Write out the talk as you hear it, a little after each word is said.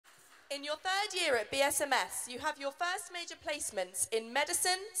In your third year at BSMS, you have your first major placements in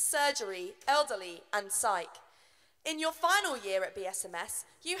medicine, surgery, elderly, and psych. In your final year at BSMS,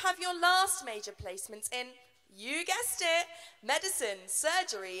 you have your last major placements in, you guessed it, medicine,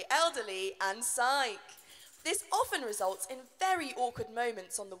 surgery, elderly, and psych. This often results in very awkward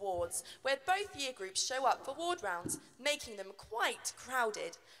moments on the wards, where both year groups show up for ward rounds, making them quite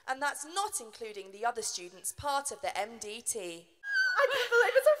crowded, and that's not including the other students part of the MDT. I can't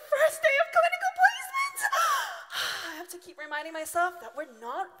believe it's our first day of clinical placement! I have to keep reminding myself that we're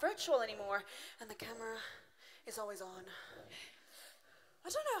not virtual anymore, and the camera is always on. I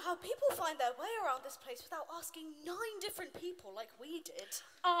don't know how people find their way around this place without asking 9 different people like we did.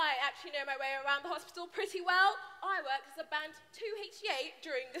 I actually know my way around the hospital pretty well. I worked as a band 2 HCA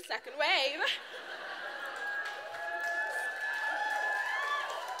during the second wave.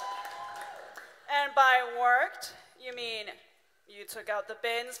 And by worked, you mean you took out the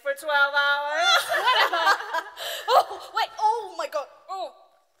bins for 12 hours? Whatever. Oh, wait, oh my god. Oh,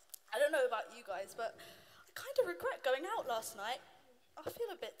 I don't know about you guys, but I kind of regret going out last night. I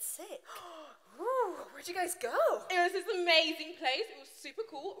feel a bit sick. Ooh, where'd you guys go? It was this amazing place. It was super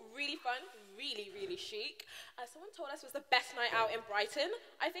cool, really fun, really, really chic. Someone told us it was the best night out in Brighton.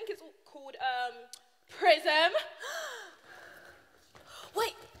 I think it's called Prism.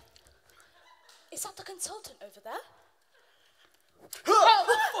 Wait, is that the consultant over there?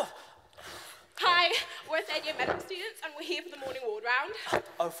 Oh. Hi, we're third-year medical students, and we're here for the morning ward round.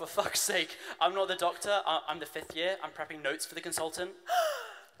 Oh, for fuck's sake. I'm not the doctor. I'm the 5th year. I'm prepping notes for the consultant.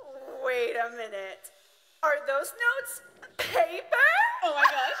 Wait a minute. Are those notes paper? Oh my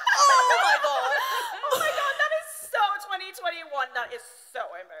god. Oh my god. Oh my god, that is so 2021. That is so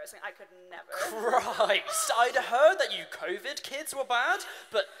embarrassing. I could never. Christ, I'd heard that you COVID kids were bad,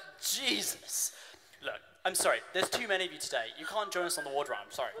 but Jesus. Look, I'm sorry, there's too many of you today. You can't join us on the ward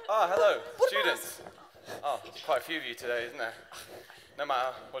round, sorry. Oh, hello, students. Oh, there's quite a few of you today, isn't there? No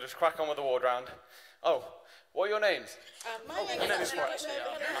matter, we'll just crack on with the ward round. Oh, what are your names? My name is Actually,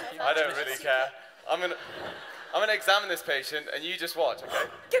 I don't really care. I'm gonna examine this patient, and you just watch, okay?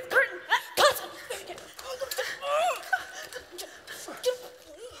 Get the curtain. Cut!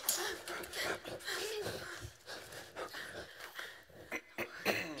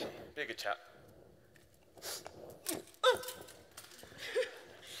 Be a good chap.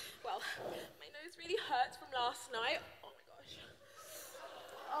 Well, my nose really hurts from last night. Oh my gosh.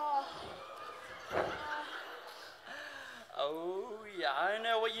 Oh, yeah, I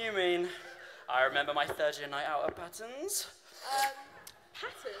know what you mean. I remember my 3rd year night out at Patton's.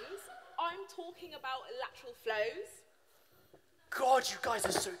 Patterns? I'm talking about lateral flows. God, you guys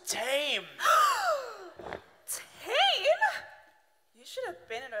are so tame. Tame? You should have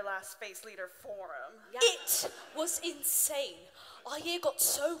been in our last Space Leader forum. It was insane. Our year got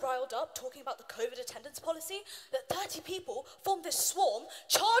so riled up talking about the COVID attendance policy that 30 people formed this swarm,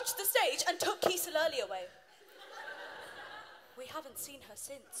 charged the stage, and took Kisa Lurley away. We haven't seen her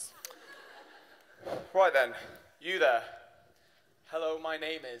since. Right then, you there. Hello, my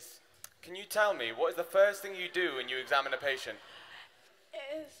name is. Can you tell me, what is the first thing you do when you examine a patient?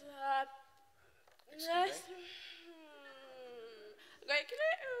 It's, Excuse me? Great,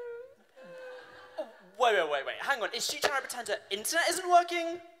 Oh, wait. Hang on, is she trying to pretend her internet isn't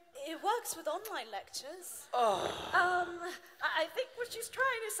working? It works with online lectures. Oh. I think what she's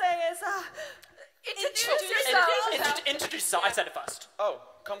trying to say is, introduce yourself. Introduce yourself. I said it first. Oh,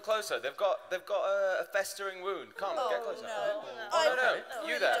 come closer. They've got a festering wound. Come, get closer. No. No,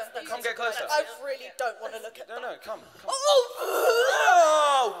 you there. Come get closer. I really don't want to look at that. No, come.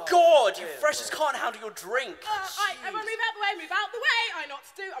 Oh, God, you freshers can't handle your drink. I'm gonna move out the way. I know what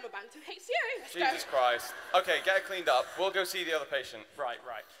to do. I'm a band 2 HCA. Let's Jesus go. Christ. Okay, get it cleaned up. We'll go see the other patient. Right.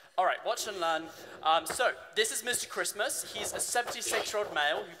 All right, watch and learn. So, this is Mr. Christmas. He's a 76-year-old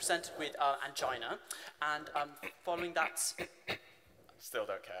male who presented with angina. And following that... Still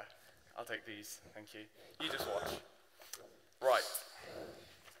don't care. I'll take these, thank you. You just watch. Right.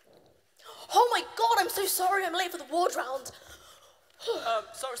 Oh my god, I'm so sorry I'm late for the ward round.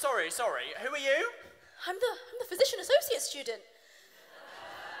 Sorry. Who are you? I'm the physician associate student.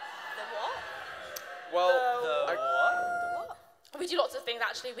 The what? Well, The what? We do lots of things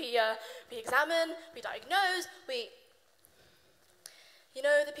actually. We examine, we diagnose, you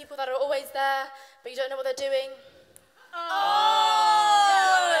know, the people that are always there, but you don't know what they're doing.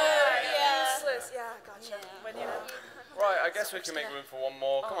 Useless. Yeah, gotcha. When you right, I guess we can make room for one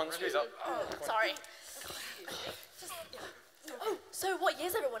more. Come on, squeeze up. Sorry. Oh, so what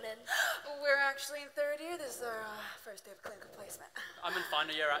year's everyone in? We're actually in 3rd year. This is our first day of clinical placement. I'm in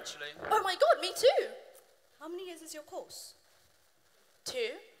final year, actually. Oh my god, me too. How many years is your course? 2?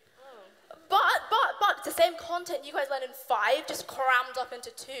 same content you guys learn in 5 just crammed up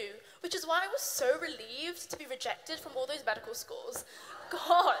into 2, which is why I was so relieved to be rejected from all those medical schools.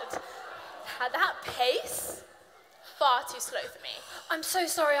 God, at that pace, far too slow for me. I'm so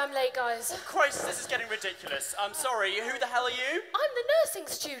sorry I'm late, guys. Christ, this is getting ridiculous. I'm sorry, who the hell are you? I'm the nursing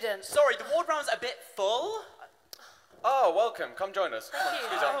student. Sorry, the ward round's a bit full. Oh, welcome. Come join us. Come on,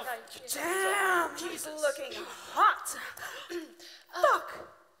 squeeze up. Damn, he's looking hot. Fuck!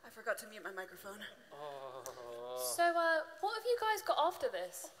 I forgot to mute my microphone. So, what have you guys got after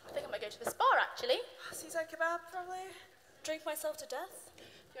this? I think I might go to the spa, actually. Caesar kebab, probably? Drink myself to death.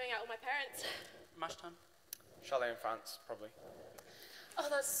 Going out with my parents. Mash time. Chalet in France, probably. Oh,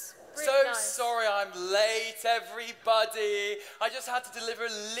 that's really So nice. sorry I'm late, everybody. I just had to deliver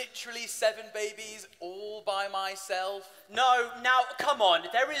literally 7 babies all by myself. No, now, come on.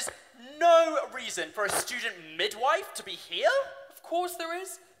 There is no reason for a student midwife to be here. Of course there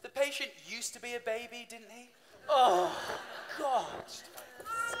is. The patient used to be a baby, didn't he? Oh, God.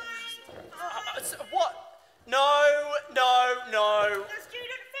 What? No. The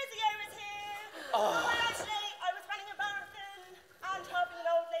student physio is here. Oh. Actually, I was running a marathon and helping an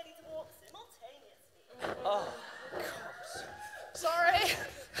old lady to walk simultaneously. Oh. Sorry.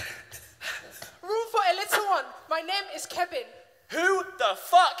 Room for a little one. My name is Kevin. Who the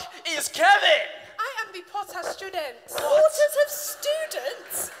fuck is Kevin? I am the Potter student. Quarters of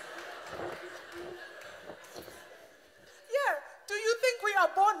students? Yeah. Do you think we are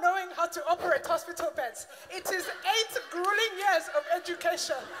born knowing how to operate hospital beds? It is 8 grueling years of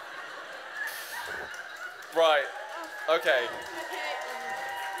education. Right. Okay.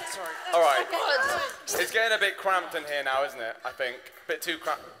 Sorry. All right. It's getting a bit cramped in here now, isn't it? I think. A bit too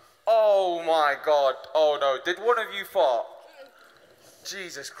cramped. Oh my God. Oh no. Did one of you fart?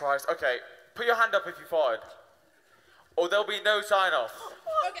 Jesus Christ. Okay. Put your hand up if you farted. Or there'll be no sign off.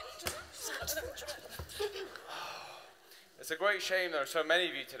 It's a great shame there are so many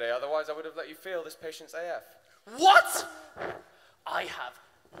of you today, otherwise I would have let you feel this patient's AF. What? I have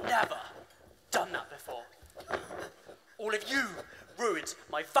never done that before. All of you ruined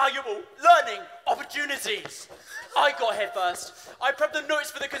my valuable learning opportunities. I got here first. I prepped the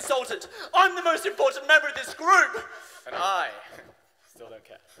notes for the consultant. I'm the most important member of this group. And I still don't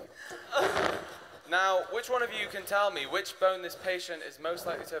care. Now, which one of you can tell me which bone this patient is most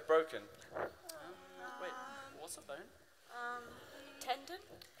likely to have broken? Wait, what's a bone? Tendon?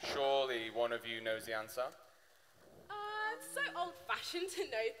 Surely one of you knows the answer. It's so old-fashioned to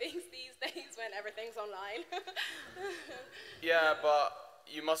know things these days when everything's online. Yeah, but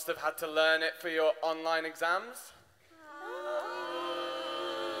you must have had to learn it for your online exams?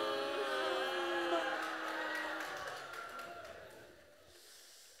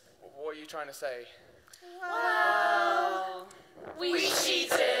 What are you trying to say? We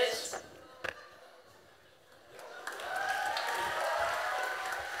cheated.